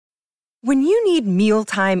When you need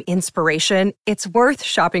mealtime inspiration, it's worth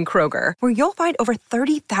shopping Kroger, where you'll find over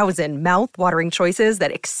 30,000 mouth-watering choices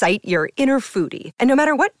that excite your inner foodie. And no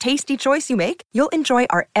matter what tasty choice you make, you'll enjoy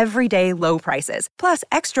our everyday low prices, plus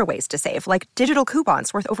extra ways to save, like digital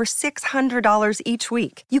coupons worth over $600 each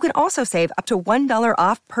week. You can also save up to $1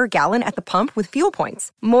 off per gallon at the pump with fuel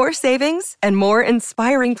points. More savings and more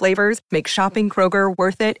inspiring flavors make shopping Kroger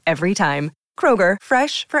worth it every time. Kroger,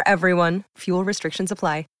 fresh for everyone. Fuel restrictions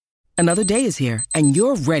apply. Another day is here, and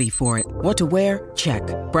you're ready for it. What to wear? Check.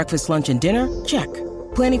 Breakfast, lunch, and dinner? Check.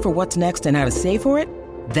 Planning for what's next and how to save for it?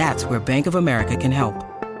 That's where Bank of America can help.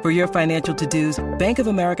 For your financial to-dos, Bank of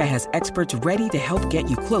America has experts ready to help get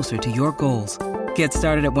you closer to your goals. Get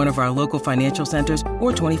started at one of our local financial centers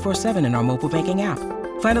or 24/7 in our mobile banking app.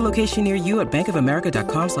 Find a location near you at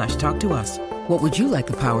bankofamerica.com/talktous. What would you like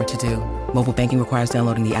the power to do? Mobile banking requires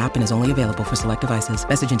downloading the app and is only available for select devices.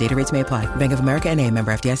 Message and data rates may apply. Bank of America N.A.,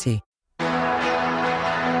 member FDIC.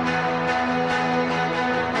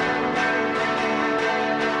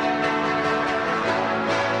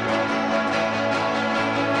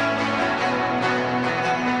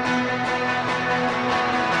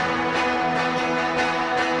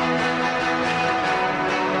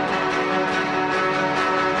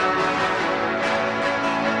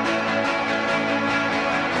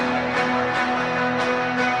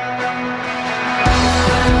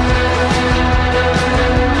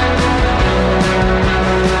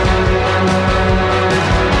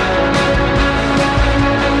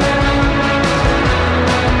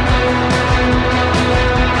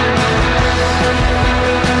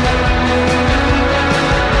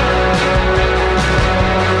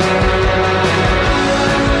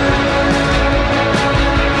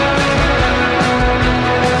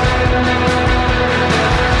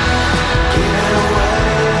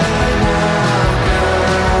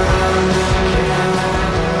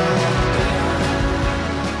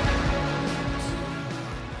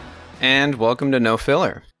 And welcome to No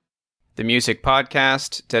Filler, the music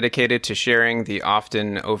podcast dedicated to sharing the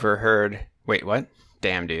often overheard... Wait, what?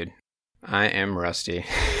 Damn, dude. I am rusty.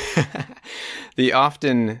 The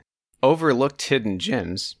often overlooked hidden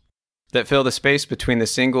gems that fill the space between the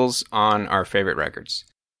singles on our favorite records.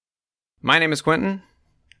 My name is Quentin.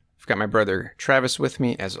 I've got my brother Travis with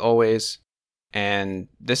me, as always. And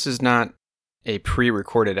this is not a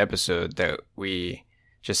pre-recorded episode that we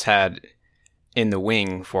just had in the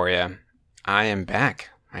wing for you. I am back,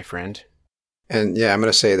 my friend. And yeah, I'm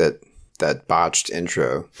going to say that botched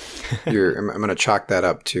intro. I'm going to chalk that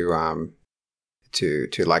up to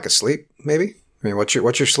lack of sleep, maybe. I mean, what's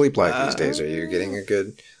your sleep like these days? Are you getting a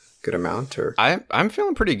good amount, or I'm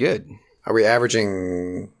feeling pretty good. Are we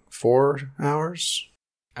averaging 4 hours?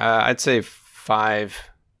 I'd say 5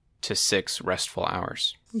 to 6 restful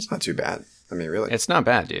hours. It's not too bad. I mean, really, it's not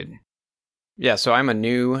bad, dude. Yeah, so I'm a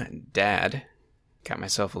new dad. Got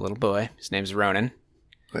myself a little boy. His name's Ronan.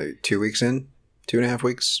 Like 2 weeks in? 2.5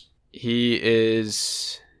 weeks? He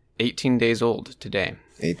is 18 days old today.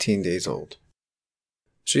 18 days old.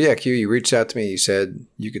 So yeah, Q, you reached out to me. You said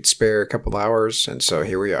you could spare a couple hours. And so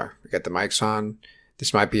here we are. We got the mics on.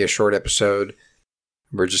 This might be a short episode.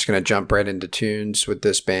 We're just going to jump right into tunes with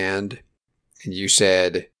this band. And you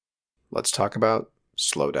said, let's talk about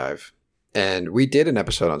Slowdive. And we did an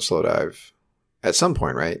episode on Slowdive at some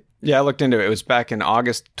point, right? Yeah, I looked into it. It was back in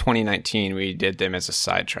August 2019. We did them as a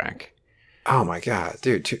sidetrack. Oh my God,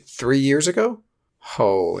 dude. 3 years ago?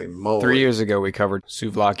 Holy moly. 3 years ago, we covered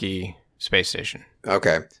Souvlaki Space Station.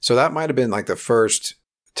 Okay. So that might have been like the first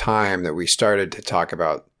time that we started to talk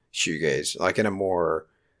about shoegaze, like in a more,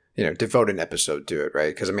 devote an episode to it,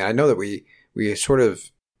 right? Because I mean, I know that we sort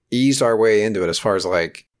of eased our way into it as far as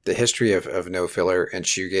like the history of No Filler and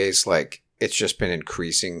shoegaze. Like it's just been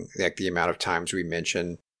increasing, like the amount of times we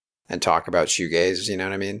mention and talk about shoegaze, you know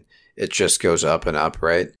what I mean? It just goes up and up,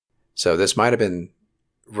 right? So this might have been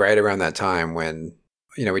right around that time when,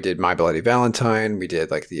 we did My Bloody Valentine, we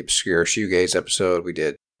did like the obscure shoegaze episode, we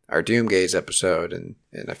did our Doomgaze episode, and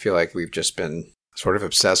I feel like we've just been sort of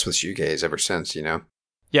obsessed with shoegaze ever since,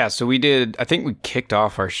 Yeah, so we did, I think we kicked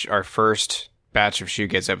off our first batch of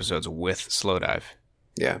shoegaze episodes with Slowdive.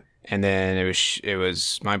 Yeah. And then it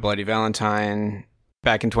was My Bloody Valentine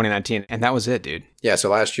back in 2019, and that was it, dude. Yeah, so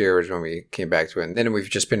last year was when we came back to it, and then we've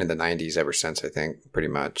just been in the 90s ever since, I think, pretty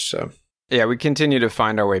much, so. Yeah, we continue to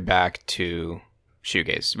find our way back to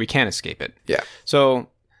shoegaze. We can't escape it. Yeah. So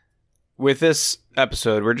with this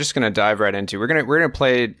episode, we're just going to dive right into, we're going to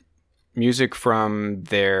play music from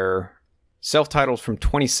their self-titled from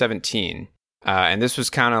 2017, and this was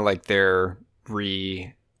kind of like their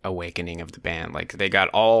reawakening of the band. Like they got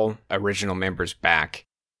all original members back.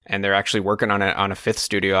 And they're actually working on a fifth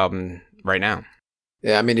studio album right now.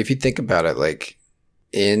 Yeah, I mean, if you think about it, like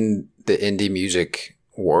in the indie music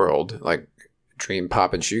world, like dream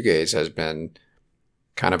pop and shoegaze has been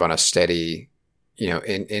kind of on a steady,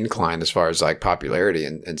 incline as far as like popularity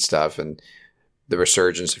and stuff. And the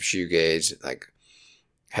resurgence of shoegaze, like,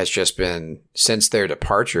 has just been, since their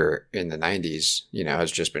departure in the 90s,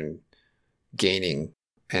 has just been gaining.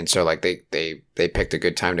 And so like they picked a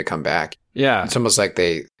good time to come back. Yeah. It's almost like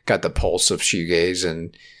they got the pulse of shoegaze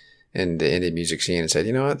and the indie music scene and said,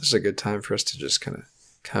 you know what, this is a good time for us to just kind of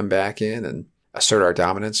come back in and assert our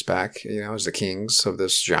dominance back, as the kings of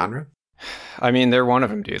this genre. I mean, they're one of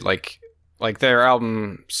them, dude. Like their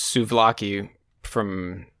album Souvlaki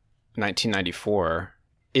from 1994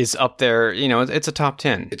 is up there. It's a top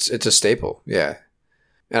 10. It's a staple, yeah.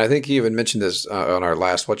 And I think you even mentioned this on our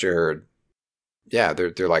last What You Heard. Yeah,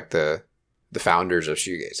 they're like the founders of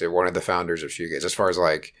shoegaze. They're one of the founders of shoegaze. As far as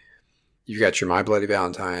like, you got your My Bloody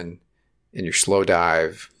Valentine and your Slow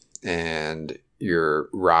Dive and your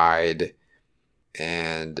Ride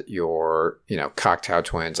and your, Cocktail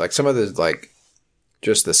Twins, like some of the, like,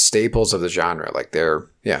 just the staples of the genre. Like they're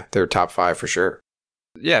top 5 for sure.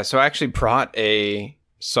 Yeah. So I actually brought a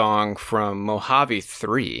song from Mojave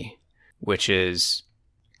 3, which is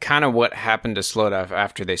kind of what happened to Slow Dive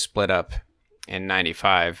after they split up in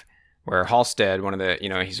 95, where Halstead, one of the,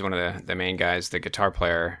 he's one of the main guys, the guitar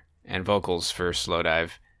player and vocals for Slow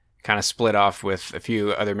Dive, kind of split off with a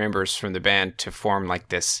few other members from the band to form like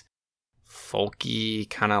this folky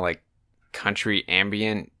kind of like country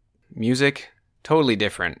ambient music. Totally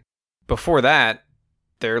different. Before that,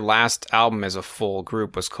 their last album as a full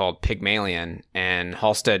group was called Pygmalion, and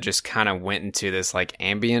Halstead just kind of went into this like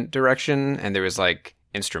ambient direction, and there was like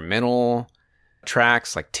instrumental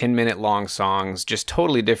tracks, like 10-minute long songs, just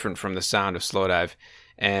totally different from the sound of Slow Dive.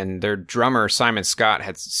 And their drummer, Simon Scott,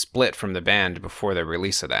 had split from the band before the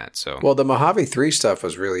release of that. So, well, the Mojave 3 stuff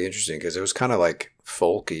was really interesting because it was kind of like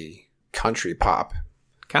folky country pop.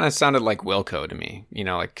 Kind of sounded like Wilco to me,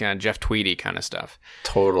 like Jeff Tweedy kind of stuff.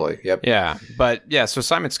 Totally. Yep. Yeah. But yeah, so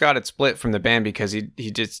Simon Scott had split from the band because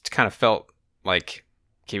he just kind of felt like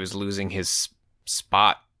he was losing his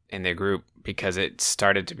spot in the group because it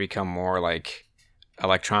started to become more like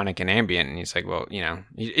electronic and ambient. And he's like, well,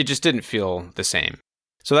 it just didn't feel the same.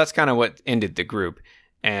 So that's kind of what ended the group.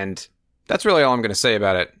 And that's really all I'm going to say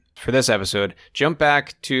about it for this episode. Jump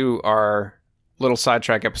back to our little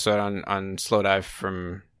sidetrack episode on Slow Dive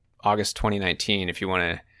from August 2019 if you want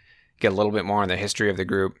to get a little bit more on the history of the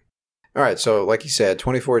group. All right. So like you said,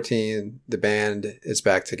 2014, the band is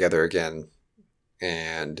back together again.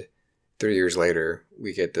 And 3 years later,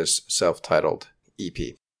 we get this self-titled EP.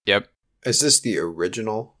 Yep. Is this the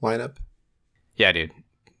original lineup? Yeah, dude.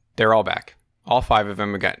 They're all back. All 5 of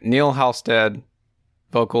them. We got Neil Halstead,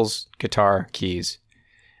 vocals, guitar, keys.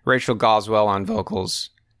 Rachel Goswell on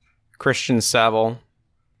vocals. Christian Saville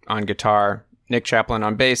on guitar. Nick Chaplin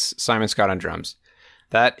on bass. Simon Scott on drums.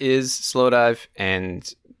 That is Slow Dive, and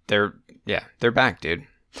they're back, dude.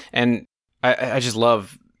 And I just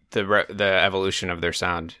love the evolution of their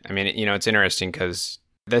sound. I mean, it's interesting because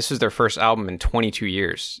this is their first album in 22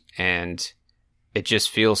 years, and it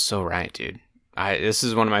just feels so right, dude. This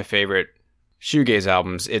is one of my favorite shoegaze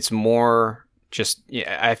albums. It's more just,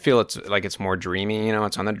 I feel it's more dreamy,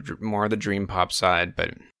 it's on the more the dream pop side,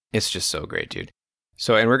 but it's just so great, dude.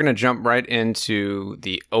 So, and we're going to jump right into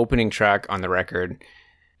the opening track on the record,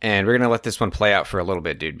 and we're going to let this one play out for a little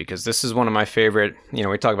bit, dude, because this is one of my favorite,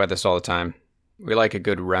 we talk about this all the time. We like a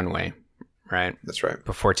good runway, right? That's right.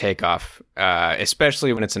 Before takeoff,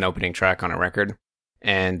 especially when it's an opening track on a record.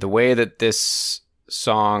 And the way that this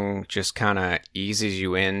song just kind of eases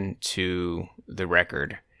you into the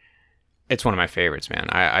record, it's one of my favorites, man.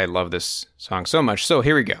 I love this song so much. So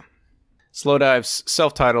here we go. Slow Dive's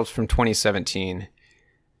self-titled from 2017.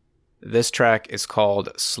 This track is called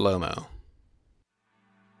Slow Mo.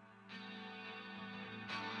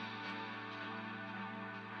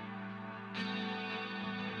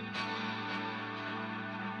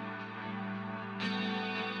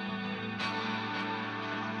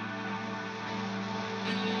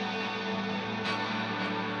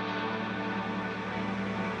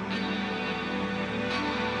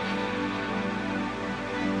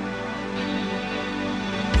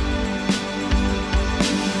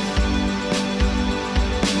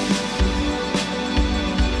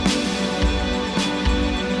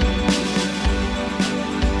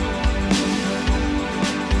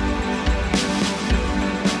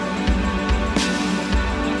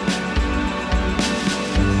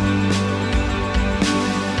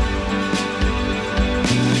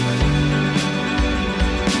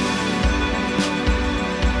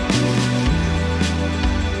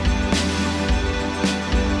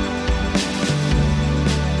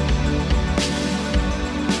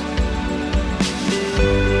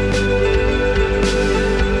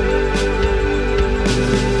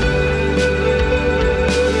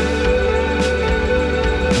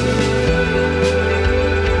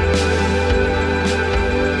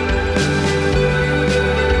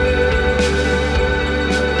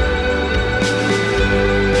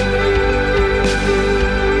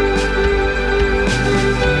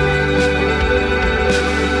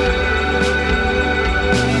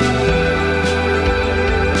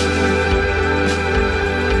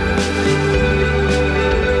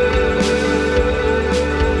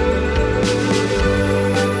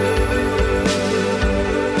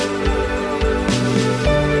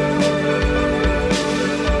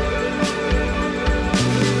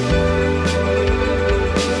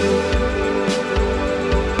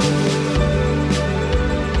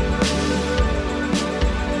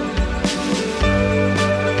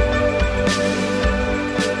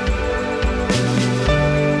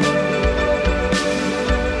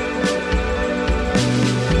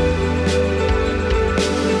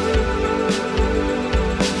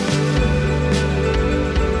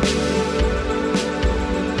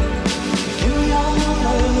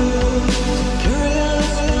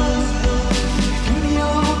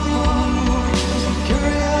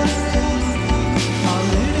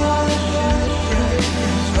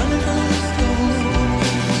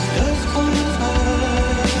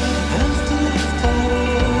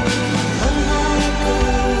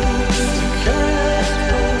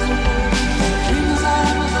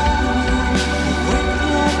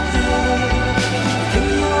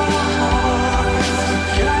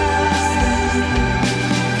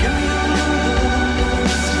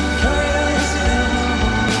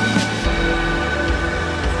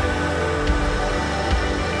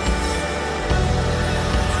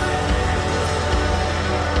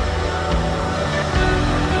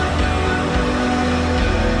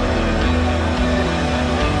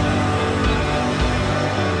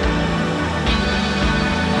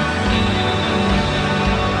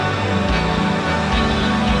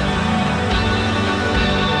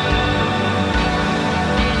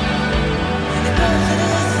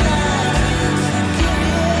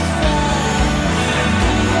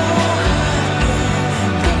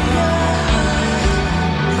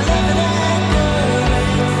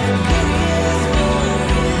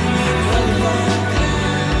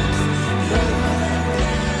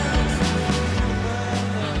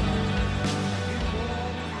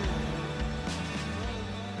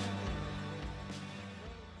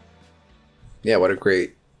 Yeah, what a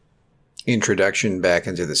great introduction back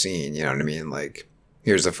into the scene. You know what I mean? Like,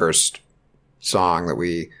 here's the first song that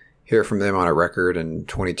we hear from them on a record in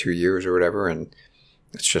 22 years or whatever, and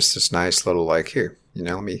it's just this nice little like, here, you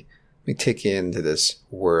know, let me take you into this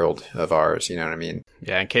world of ours. You know what I mean?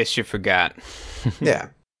 Yeah, in case you forgot. Yeah,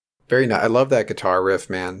 very nice. I love that guitar riff,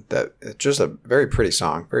 man. That it's just a very pretty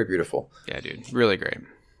song, very beautiful. Yeah, dude, really great.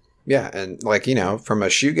 Yeah, and like, you know, from a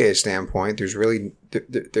shoegaze standpoint, there's really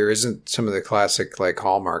there isn't some of the classic like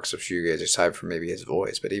hallmarks of shoegaze aside from maybe his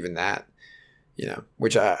voice, but even that, you know,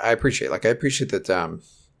 which I appreciate. Like, I appreciate that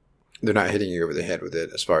they're not hitting you over the head with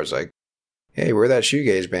it as far as like, hey, we're that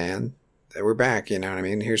shoegaze band. We're back, you know what I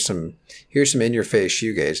mean? Here's some in your face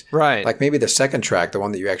shoegaze. Right. Like maybe the second track, the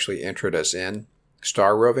one that you actually introed us in,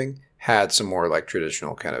 Star Roving, had some more like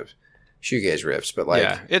traditional kind of shoegaze riffs, but like,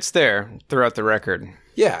 yeah, it's there throughout the record.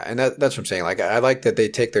 Yeah, and that's what I'm saying. Like, I like that they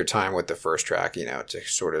take their time with the first track, you know, to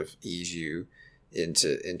sort of ease you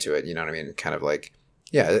into it. You know what I mean? Kind of like,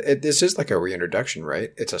 yeah, this is like a reintroduction,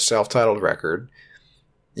 right? It's a self-titled record,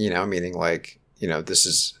 you know, meaning like, you know, this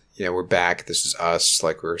is, you know, we're back. This is us.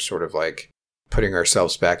 Like, we're sort of like putting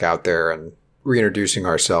ourselves back out there and reintroducing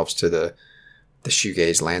ourselves to the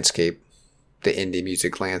shoegaze landscape, the indie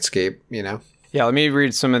music landscape, you know? Yeah, let me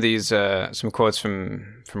read some of these, some quotes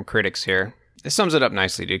from critics here. It sums it up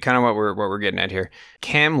nicely, dude. Kind of what we're getting at here.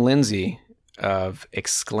 Cam Lindsay of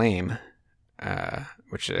Exclaim,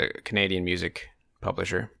 which is a Canadian music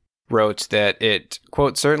publisher, wrote that it,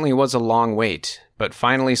 quote, certainly was a long wait, but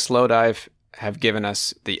finally Slowdive have given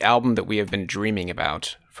us the album that we have been dreaming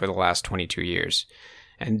about for the last 22 years.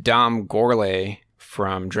 And Dom Gourlay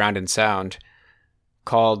from Drowned in Sound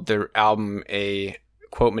called the album a,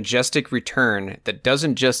 quote, majestic return that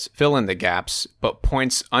doesn't just fill in the gaps, but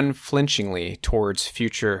points unflinchingly towards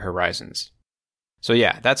future horizons. So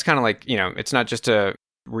yeah, that's kind of like, you know, it's not just a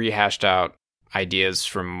rehashed out ideas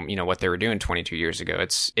from, you know, what they were doing 22 years ago.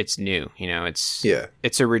 It's new, you know, it's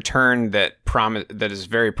a return that is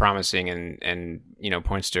very promising and, you know,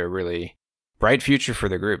 points to a really bright future for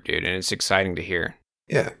the group, dude. And it's exciting to hear.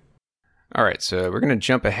 Yeah. All right. So we're going to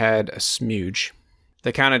jump ahead a smooge.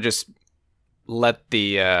 They kind of just let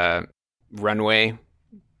the runway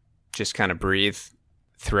just kind of breathe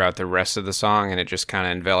throughout the rest of the song, and it just kind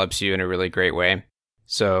of envelops you in a really great way.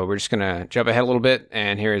 So we're just going to jump ahead a little bit,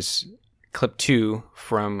 and here's clip 2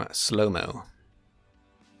 from Slow Mo.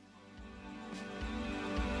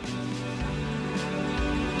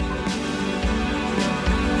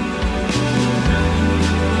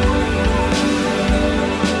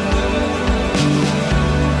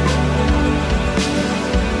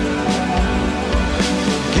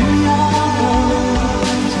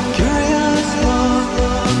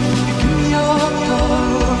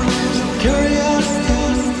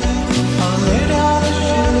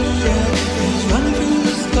 Running through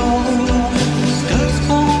the storm.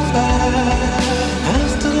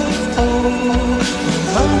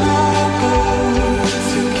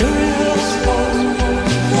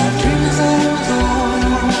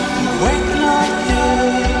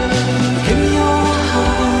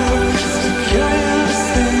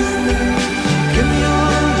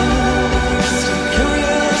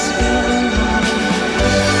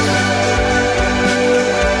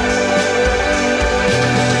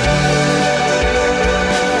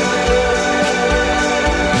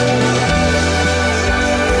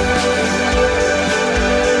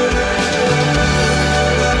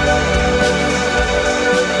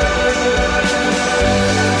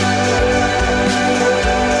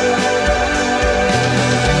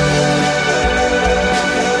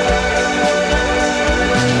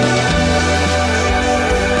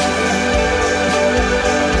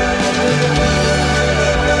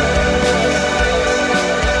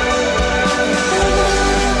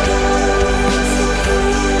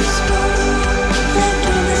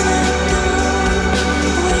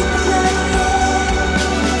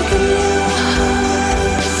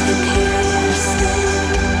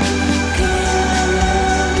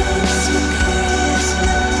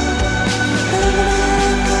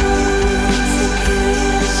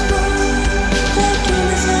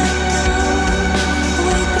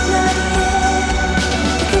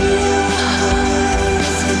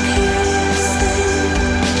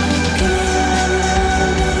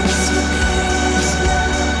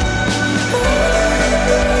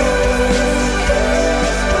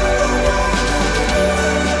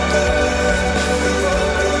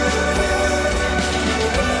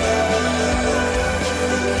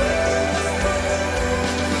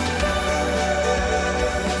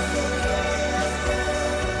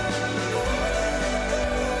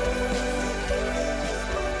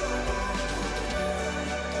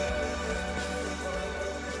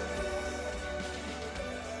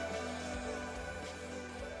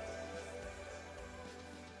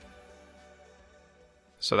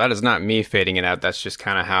 So that is not me fading it out. That's just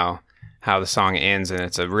kind of how the song ends, and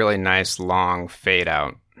it's a really nice long fade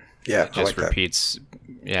out. Yeah, it just repeats.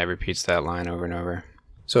 Yeah, it repeats that line over and over.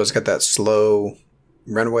 So it's got that slow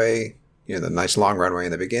runway, the nice long runway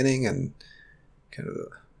in the beginning, and kind of a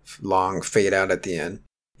long fade out at the end.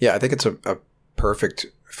 Yeah, I think it's a perfect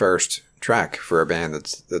first track for a band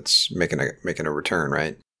that's making a return,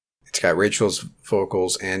 right? It's got Rachel's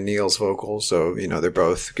vocals and Neil's vocals, so they're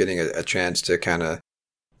both getting a chance to kind of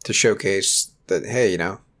to showcase that, hey,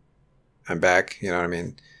 I'm back. You know what I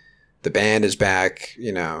mean? The band is back.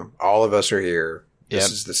 All of us are here. This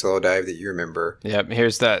is the Slow Dive that you remember. Yep.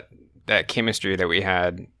 Here's that chemistry that we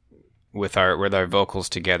had with our vocals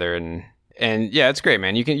together, and yeah, it's great,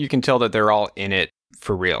 man. You can tell that they're all in it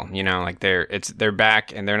for real. Like they're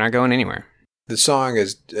back and they're not going anywhere. The song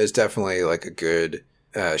is definitely like a good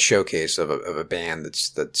showcase of a band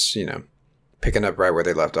that's picking up right where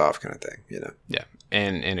they left off, kind of thing. Yeah,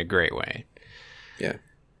 and in a great way. Yeah.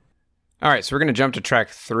 All right, so we're going to jump to track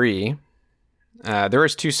 3. There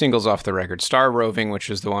was 2 singles off the record, Star Roving, which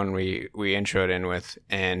is the one we introed in with,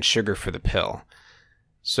 and Sugar for the Pill.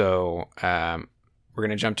 So we're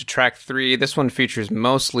going to jump to track 3. This one features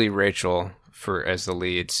mostly Rachel as the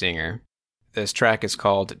lead singer. This track is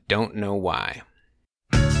called Don't Know Why.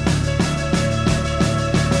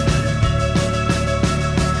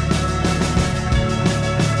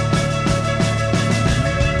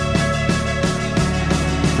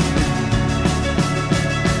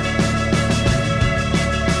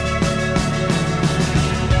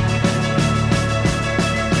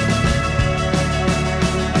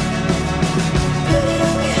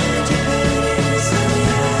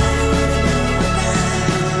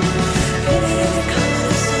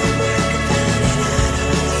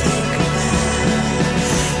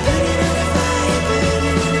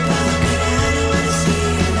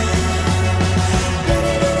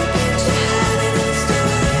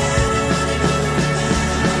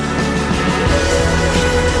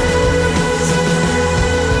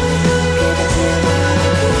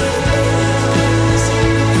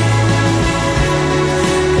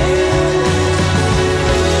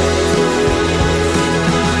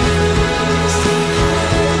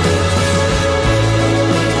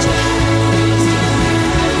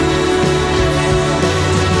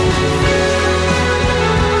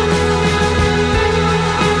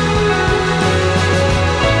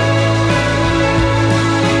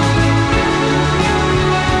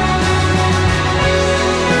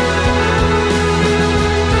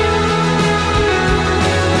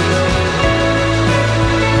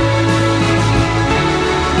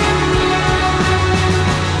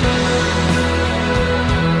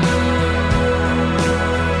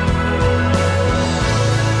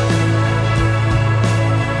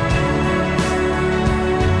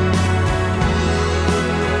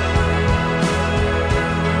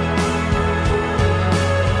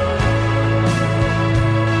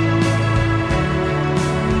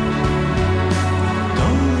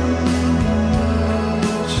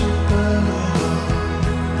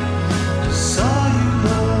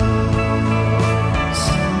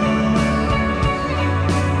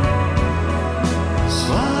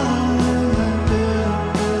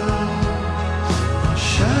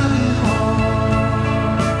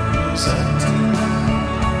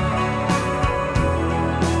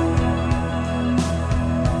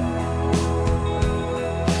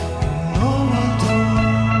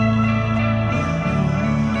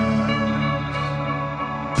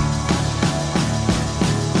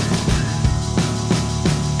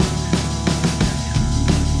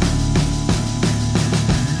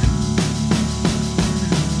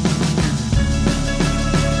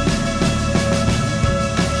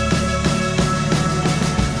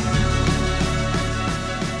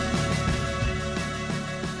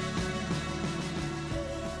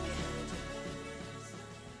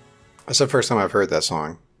 That's the first time I've heard that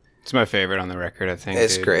song. It's my favorite on the record, I think.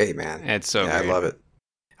 It's great, man. It's so great. I love it.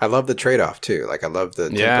 I love the trade-off, too. Like, I love the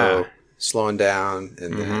tempo slowing down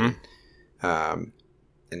and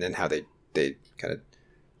then how they kind of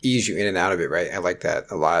ease you in and out of it, right? I like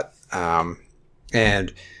that a lot.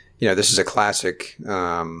 And, this is a classic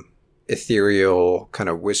ethereal kind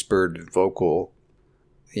of whispered vocal,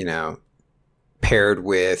 paired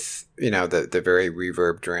with, the very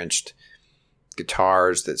reverb-drenched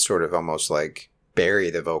guitars that sort of almost like bury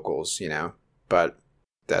the vocals, but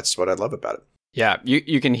that's what I love about it. Yeah,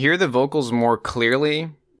 you can hear the vocals more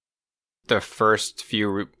clearly the first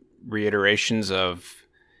few reiterations of,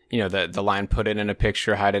 the line, put it in a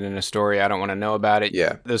picture, hide it in a story, I don't want to know about it.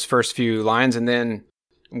 Yeah. Those first few lines, and then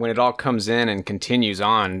when it all comes in and continues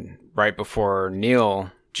on right before Neil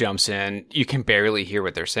jumps in. You can barely hear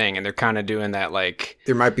what they're saying, and they're kind of doing that like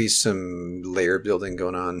There might be some layer building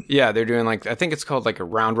going on. yeah, they're doing like I think it's called like a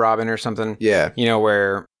round robin or something. Yeah. You know,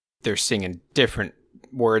 where they're singing different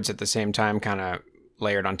words at the same time, kind of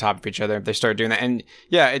layered on top of each other. They start doing that, and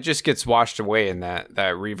yeah, it just gets washed away in that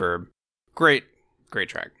reverb. Great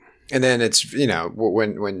track. And then it's, you know,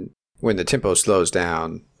 when the tempo slows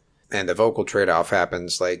down and the vocal trade-off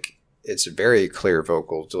happens, like it's a very clear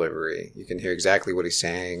vocal delivery. You can hear exactly what he's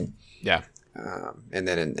saying. Yeah. And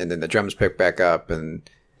then the drums pick back up and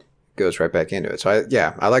goes right back into it. So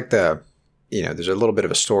I like the, you know, there's a little bit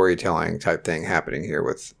of a storytelling type thing happening here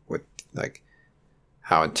with like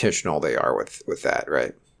how intentional they are with that,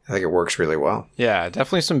 right? I think it works really well. Yeah,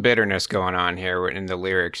 definitely some bitterness going on here in the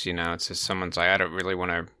lyrics. You know, it's just someone's like, I don't really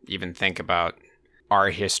want to even think about our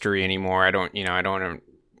history anymore. I don't want to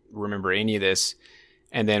remember any of this.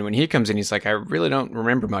 And then when he comes in, he's like, I really don't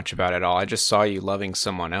remember much about it all. I just saw you loving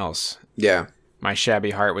someone else. Yeah. My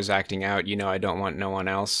shabby heart was acting out. You know, I don't want no one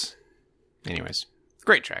else. Anyways,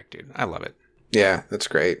 great track, dude. I love it. Yeah, that's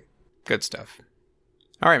great. Good stuff.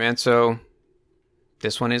 All right, man. So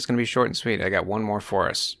this one is going to be short and sweet. I got one more for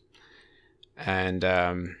us. And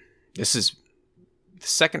this is the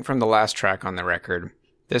second from the last track on the record.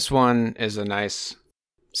 This one is a nice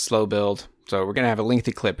slow build. So we're going to have a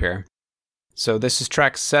lengthy clip here. So this is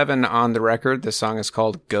track 7 on the record. The song is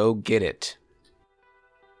called Go Get It.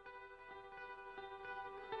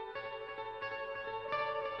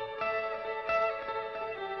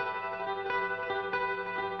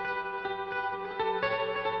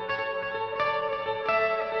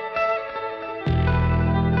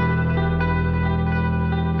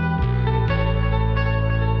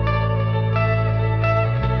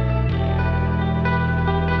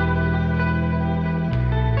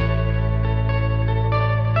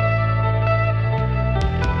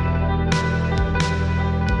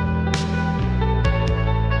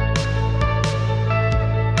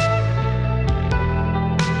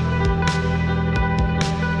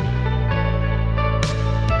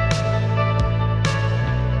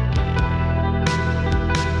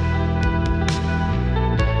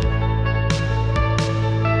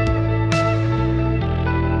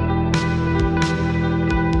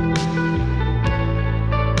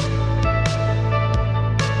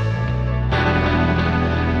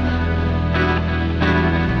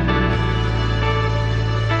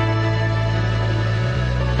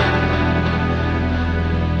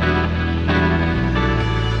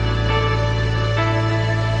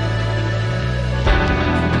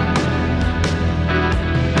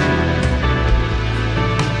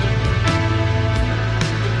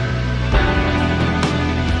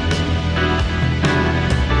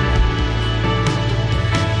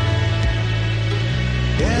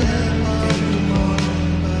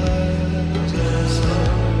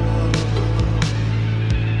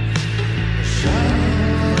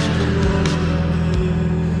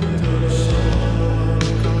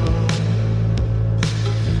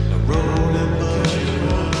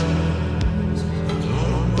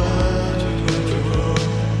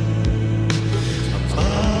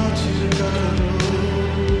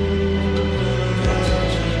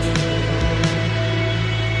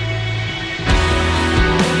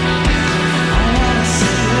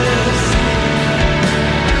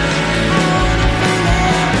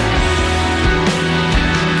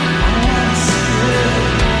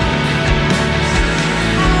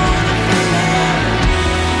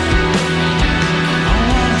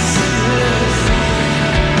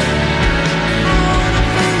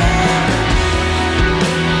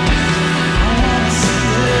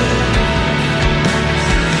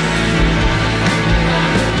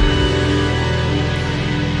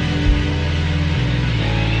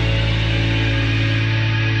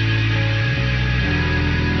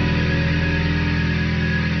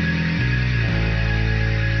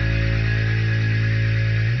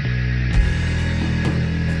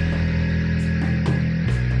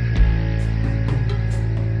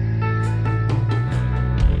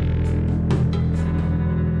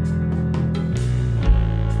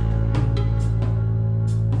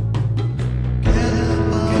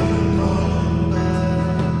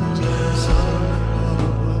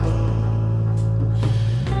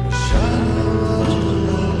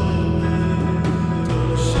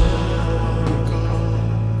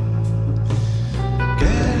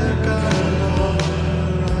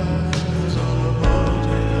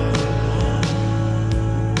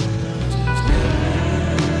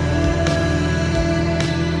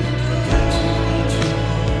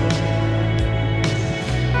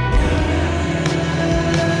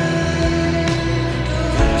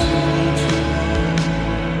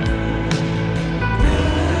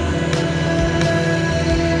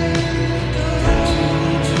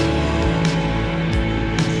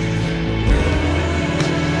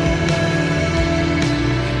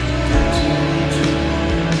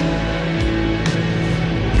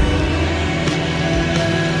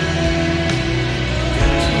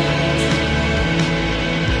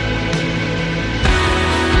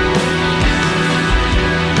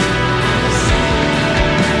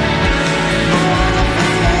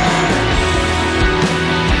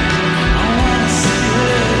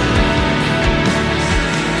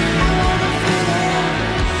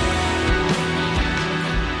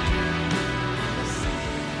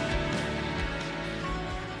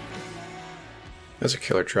 That's a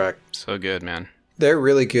killer track. So good, man. They're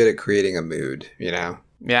really good at creating a mood, you know?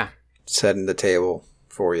 Yeah. Setting the table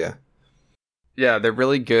for you. Yeah, they're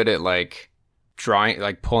really good at like drawing,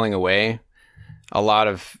 like pulling away a lot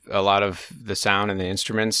of the sound and the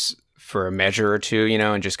instruments for a measure or two, you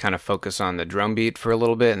know, and just kind of focus on the drum beat for a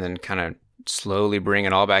little bit and then kind of slowly bring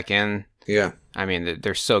it all back in. Yeah. I mean,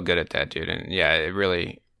 they're so good at that, dude. And yeah, it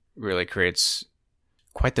really, really creates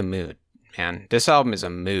quite the mood, man. This album is a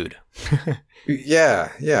mood.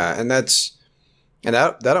 Yeah. And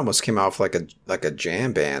that almost came off like a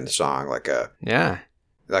jam band song, like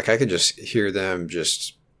I could just hear them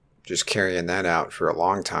just carrying that out for a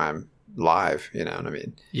long time live, you know what I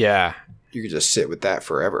mean? Yeah. You could just sit with that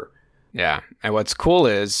forever. Yeah. And what's cool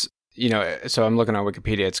is, you know, so I'm looking on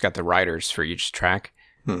Wikipedia, it's got the writers for each track.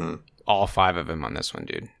 Mm-hmm. All 5 of them on this one,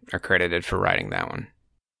 dude, are credited for writing that one.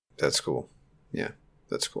 That's cool. Yeah,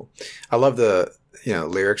 that's cool. I love the, you know,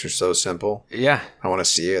 lyrics are so simple. Yeah. I want to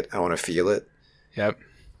see it. I want to feel it. Yep.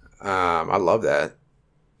 I love that.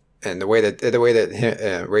 And the way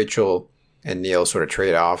that Rachel and Neil sort of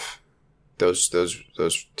trade off those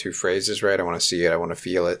 2 phrases, right? I want to see it. I want to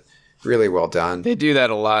feel it. Really well done. They do that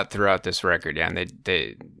a lot throughout this record, yeah. And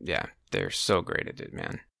they're so great at it,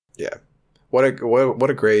 man. Yeah. What a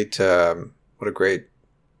great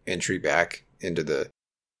entry back into the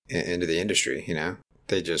industry, you know?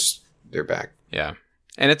 They're back. Yeah.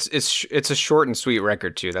 And it's a short and sweet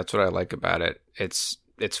record too. That's what I like about it. It's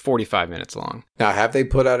 45 minutes long. Now, have they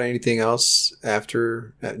put out anything else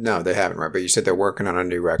after? No, they haven't, right? But you said they're working on a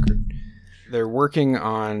new record. They're working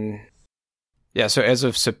on, yeah. So as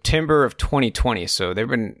of September of 2020, so they've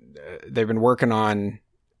been working on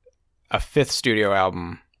a 5th studio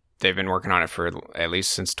album. They've been working on it for at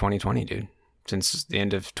least since 2020, dude. Since the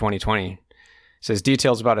end of 2020. It says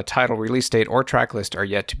details about a title, release date, or track list are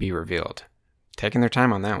yet to be revealed. Taking their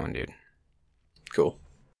time on that one, dude. Cool.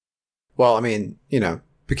 Well, I mean, you know,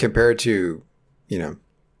 compared to, you know,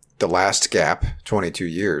 the last gap, 22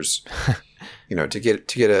 years, you know, to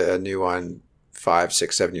get a new one 5,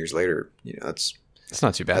 6, 7 years later, you know, it's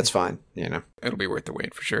not too bad. That's fine, you know. It'll be worth the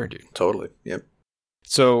wait for sure, dude. Totally. Yep.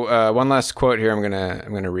 So one last quote here I'm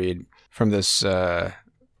gonna read from this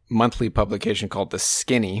monthly publication called The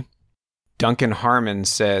Skinny. Duncan Harmon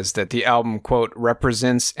says that the album, quote,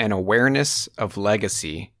 represents an awareness of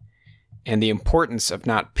legacy and the importance of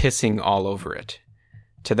not pissing all over it.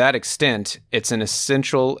 To that extent, it's an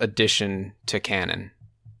essential addition to canon.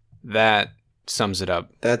 That sums it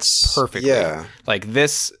up. That's perfectly. Yeah. Like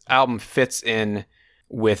this album fits in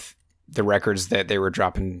with the records that they were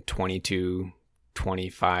dropping 22,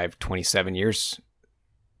 25, 27 years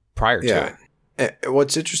prior to it.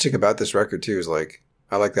 What's interesting about this record too is like,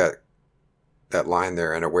 I like that line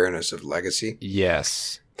there, an awareness of legacy.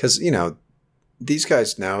 Yes. Because, you know, these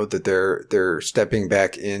guys know that they're stepping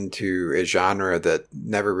back into a genre that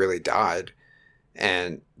never really died.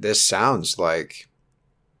 And this sounds like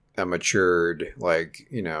a matured, like,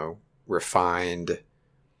 you know, refined,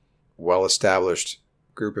 well-established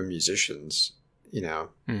group of musicians, you know,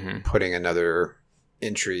 putting another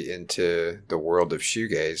entry into the world of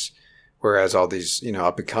shoegaze. Whereas all these, you know,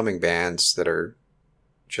 up-and-coming bands that are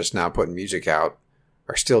just now putting music out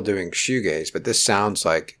are still doing shoegaze, but this sounds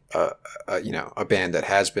like a band that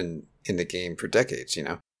has been in the game for decades, you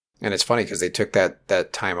know. And it's funny because they took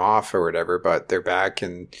that time off or whatever, but they're back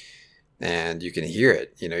and you can hear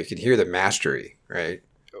it, you know, you can hear the mastery, right?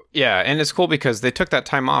 Yeah, and it's cool because they took that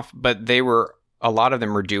time off, but a lot of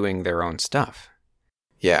them were doing their own stuff.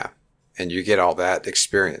 Yeah, and you get all that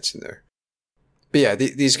experience in there. But yeah,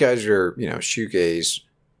 these guys are, you know, shoegaze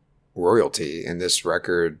royalty in this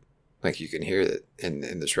record. Like you can hear it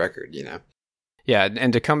in this record, you know? Yeah.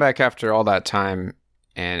 And to come back after all that time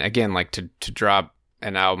and again, like to drop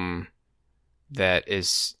an album that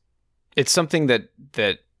is, it's something that,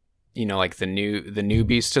 you know, like the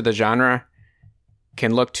newbies to the genre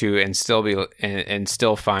can look to and still be, and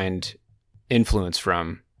still find influence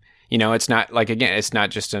from, you know, it's not like, again, it's not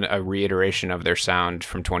just a reiteration of their sound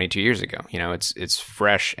from 22 years ago. You know, it's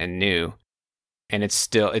fresh and new. And it's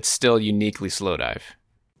still uniquely Slowdive.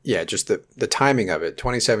 Yeah, just the timing of it.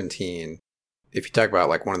 2017, if you talk about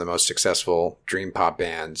like one of the most successful dream pop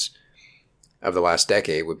bands of the last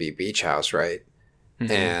decade would be Beach House, right?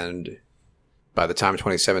 Mm-hmm. And by the time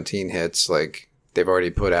 2017 hits, like they've already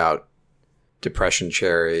put out Depression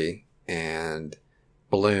Cherry and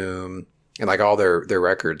Bloom and like all their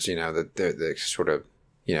records, you know, that they sort of,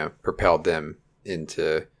 you know, propelled them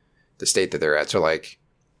into the state that they're at. So like,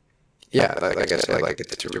 yeah, like I said, like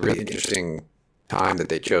it's a really interesting time that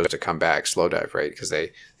they chose to come back, Slowdive, right? Because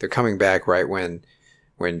they're coming back right when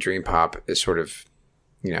dream pop is sort of,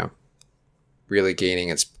 you know, really gaining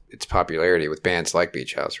its popularity with bands like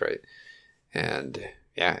Beach House, right? And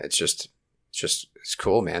yeah, it's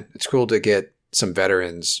cool, man. It's cool to get some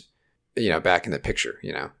veterans, back in the picture,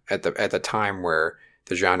 at the time where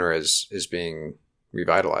the genre is being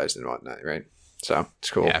revitalized and whatnot, right? So it's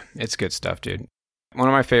cool. Yeah, it's good stuff, dude. One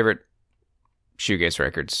of my favorite shoegaze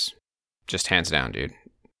records, just hands down, dude.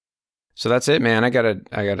 So that's it, man. I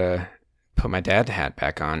gotta put my dad hat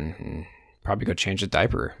back on and probably go change a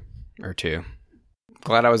diaper or two.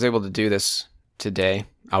 Glad I was able to do this today.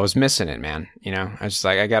 I was missing it, man. I was just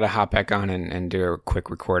like, I gotta hop back on and do a quick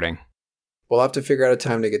recording. We'll have to figure out a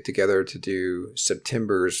time to get together to do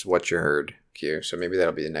September's What You Heard, Q. So maybe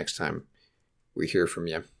that'll be the next time we hear from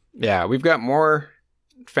you. Yeah, we've got more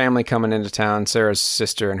family coming into town. Sarah's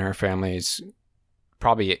sister and her family is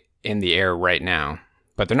probably in the air right now,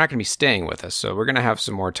 but they're not going to be staying with us. So we're going to have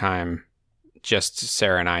some more time, just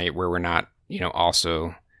Sarah and I, where we're not,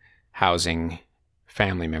 also housing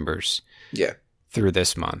family members. Yeah. Through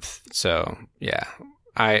this month. So yeah,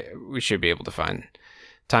 we should be able to find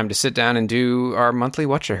time to sit down and do our monthly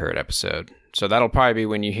What You Heard episode. So that'll probably be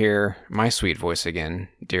when you hear my sweet voice again,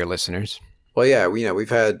 dear listeners. Well, yeah, we've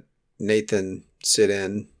had Nathan sit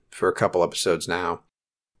in for a couple episodes now.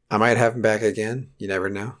 I might have him back again. You never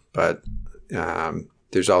know. But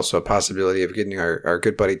there's also a possibility of getting our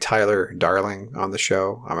good buddy Tyler Darling on the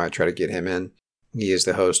show. I might try to get him in. He is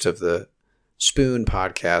the host of the Spoon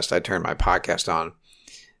podcast. I turned my podcast on. I'm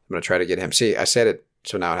going to try to get him. See, I said it,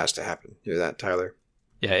 so now it has to happen. You hear that, Tyler?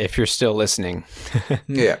 Yeah, if you're still listening.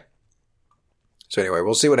 Yeah. So anyway,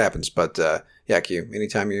 we'll see what happens. But yeah, Q,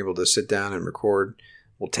 anytime you're able to sit down and record,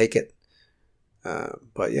 we'll take it.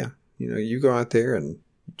 But yeah, you go out there and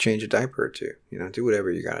change a diaper or two. Do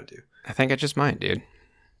whatever you got to do. I think I just might, dude.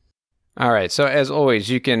 All right. So as always,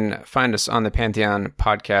 you can find us on the Pantheon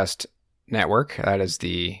Podcast Network. That is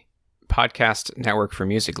the podcast network for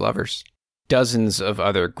music lovers. Dozens of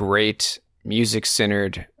other great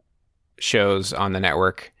music-centered shows on the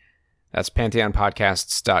network. That's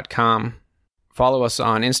pantheonpodcasts.com. Follow us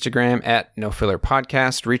on Instagram at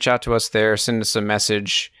NoFillerPodcast. Reach out to us there. Send us a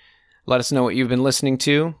message. Let us know what you've been listening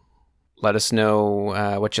to. Let us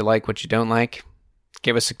know what you like, what you don't like.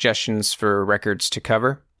 Give us suggestions for records to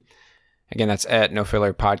cover. Again, that's at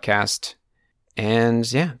NoFillerPodcast.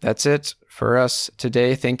 And yeah, that's it for us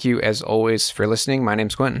today. Thank you, as always, for listening. My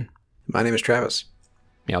name's Quentin. My name is Travis.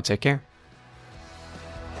 Y'all take care.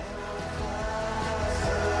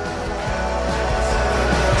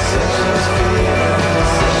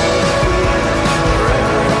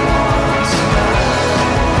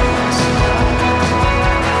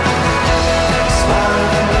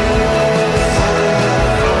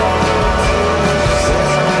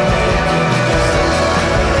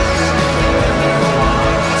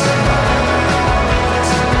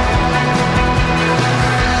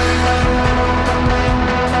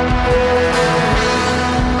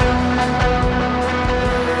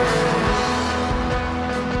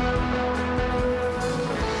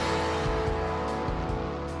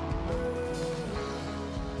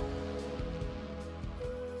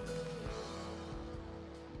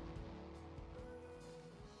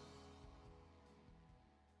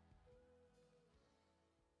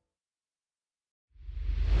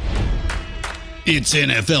 It's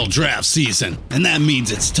NFL draft season, and that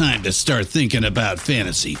means it's time to start thinking about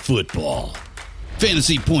fantasy football.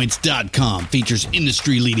 FantasyPoints.com features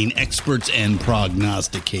industry-leading experts and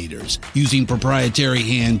prognosticators using proprietary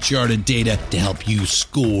hand-charted data to help you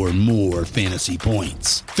score more fantasy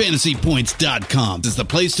points. FantasyPoints.com is the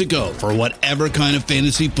place to go for whatever kind of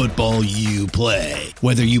fantasy football you play.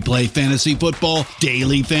 Whether you play fantasy football,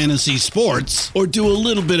 daily fantasy sports, or do a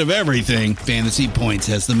little bit of everything, Fantasy Points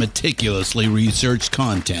has the meticulously researched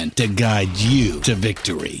content to guide you to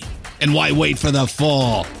victory. And why wait for the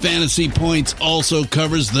fall? Fantasy Points also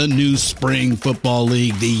covers the new spring football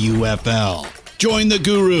league, the UFL. Join the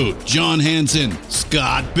guru, John Hansen,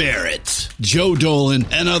 Scott Barrett, Joe Dolan,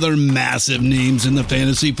 and other massive names in the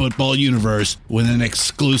fantasy football universe with an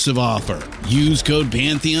exclusive offer. Use code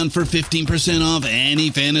Pantheon for 15% off any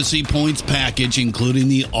Fantasy Points package, including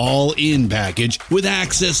the all-in package, with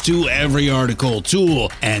access to every article,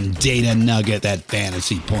 tool, and data nugget that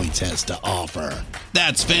Fantasy Points has to offer.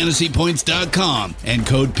 That's FantasyPoints.com and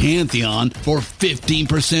code Pantheon for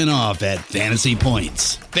 15% off at Fantasy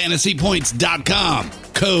Points. FantasyPoints.com,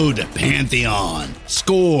 code Pantheon.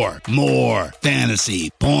 Score more fantasy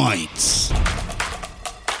points.